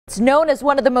It's known as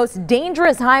one of the most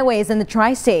dangerous highways in the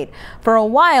tri-state. For a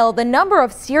while, the number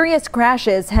of serious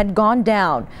crashes had gone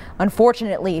down.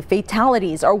 Unfortunately,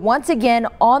 fatalities are once again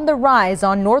on the rise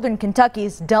on northern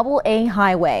Kentucky's AA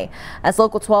highway. As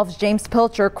Local 12's James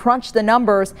Pilcher crunched the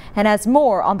numbers and has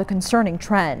more on the concerning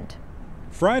trend.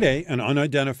 Friday, an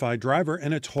unidentified driver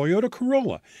in a Toyota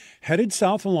Corolla headed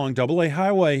south along AA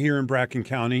highway here in Bracken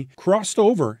County crossed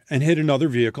over and hit another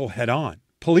vehicle head-on.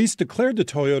 Police declared the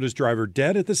Toyota's driver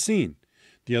dead at the scene.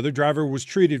 The other driver was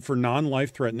treated for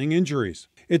non-life-threatening injuries.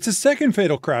 It's a second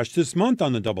fatal crash this month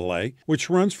on the AA, which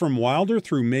runs from Wilder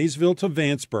through Maysville to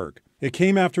Vanceburg. It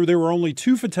came after there were only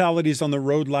 2 fatalities on the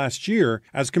road last year,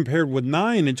 as compared with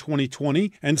 9 in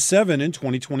 2020 and 7 in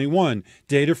 2021,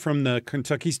 data from the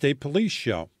Kentucky State Police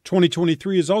show.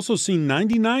 2023 has also seen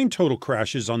 99 total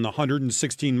crashes on the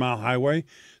 116-mile highway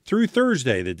through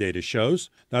Thursday, the data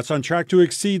shows. That's on track to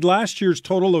exceed last year's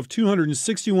total of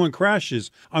 261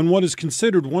 crashes on what is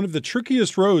considered one of the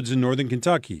trickiest roads in northern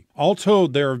Kentucky. All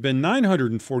told, there have been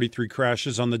 943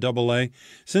 crashes on the AA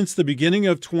since the beginning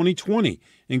of 2020,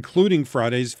 including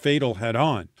Friday's fatal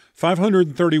head-on.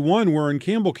 531 were in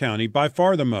Campbell County, by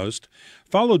far the most,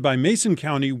 followed by Mason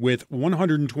County with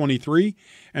 123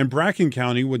 and Bracken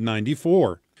County with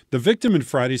 94. The victim in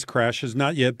Friday's crash has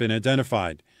not yet been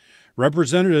identified.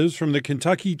 Representatives from the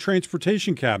Kentucky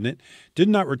Transportation Cabinet did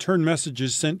not return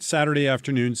messages sent Saturday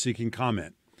afternoon seeking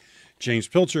comment. James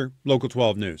Pilcher, Local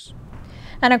 12 News.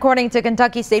 And according to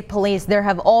Kentucky State Police, there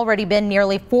have already been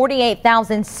nearly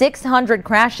 48,600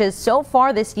 crashes so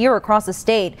far this year across the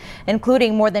state,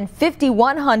 including more than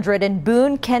 5,100 in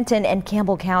Boone, Kenton, and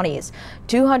Campbell counties.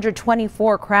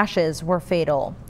 224 crashes were fatal.